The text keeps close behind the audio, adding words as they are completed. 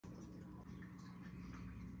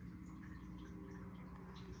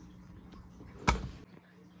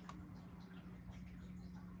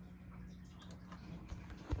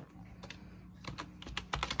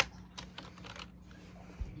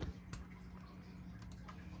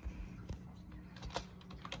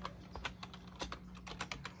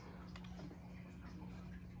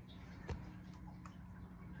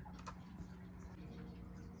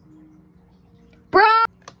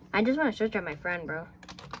I just want to search on my friend, bro.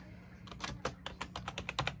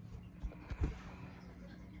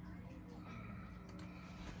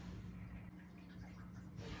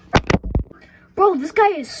 Bro, this guy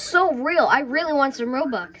is so real. I really want some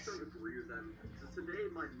Robux.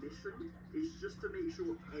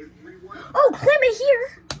 Oh, Clement here.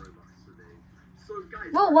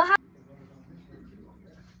 Whoa, what happened?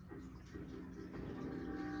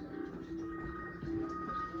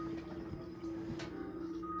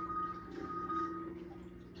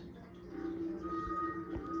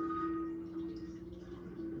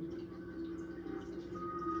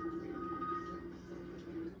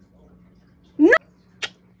 No.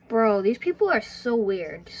 Bro, these people are so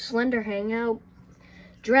weird. Slender hangout.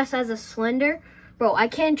 Dress as a Slender. Bro, I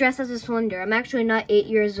can't dress as a Slender. I'm actually not 8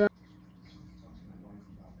 years old.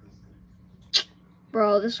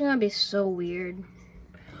 Bro, this is gonna be so weird.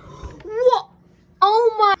 What?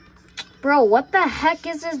 Oh my. Bro, what the heck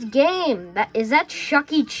is this game? Is that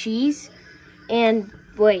Chuck E. Cheese? And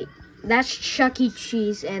wait, that's Chuck E.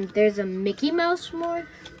 Cheese and there's a Mickey Mouse more?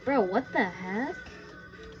 Bro, what the heck?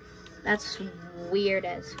 That's weird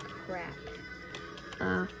as crap.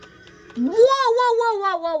 Whoa, whoa, whoa,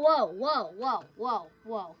 whoa, whoa, whoa, whoa, whoa,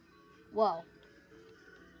 whoa, whoa,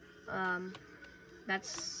 whoa.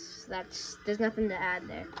 There's nothing to add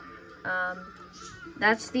there.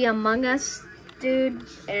 That's the Among Us dude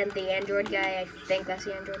and the Android guy. I think that's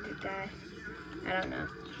the Android guy. I don't know.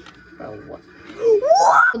 Bro, what?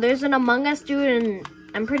 There's an Among Us dude and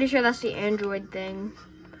I'm pretty sure that's the Android thing.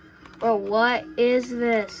 Bro, what is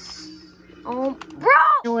this? Oh, bro!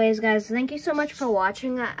 Anyways, guys, thank you so much for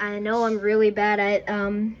watching. I know I'm really bad at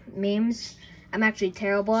memes. I'm actually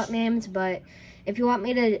terrible at memes, but if you want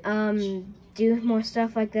me to do more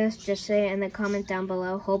stuff like this, just say it in the comment down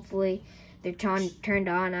below. Hopefully they're turned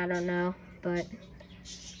on. I don't know, but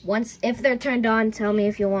if they're turned on, tell me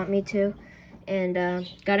if you want me to. And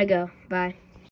gotta go. Bye.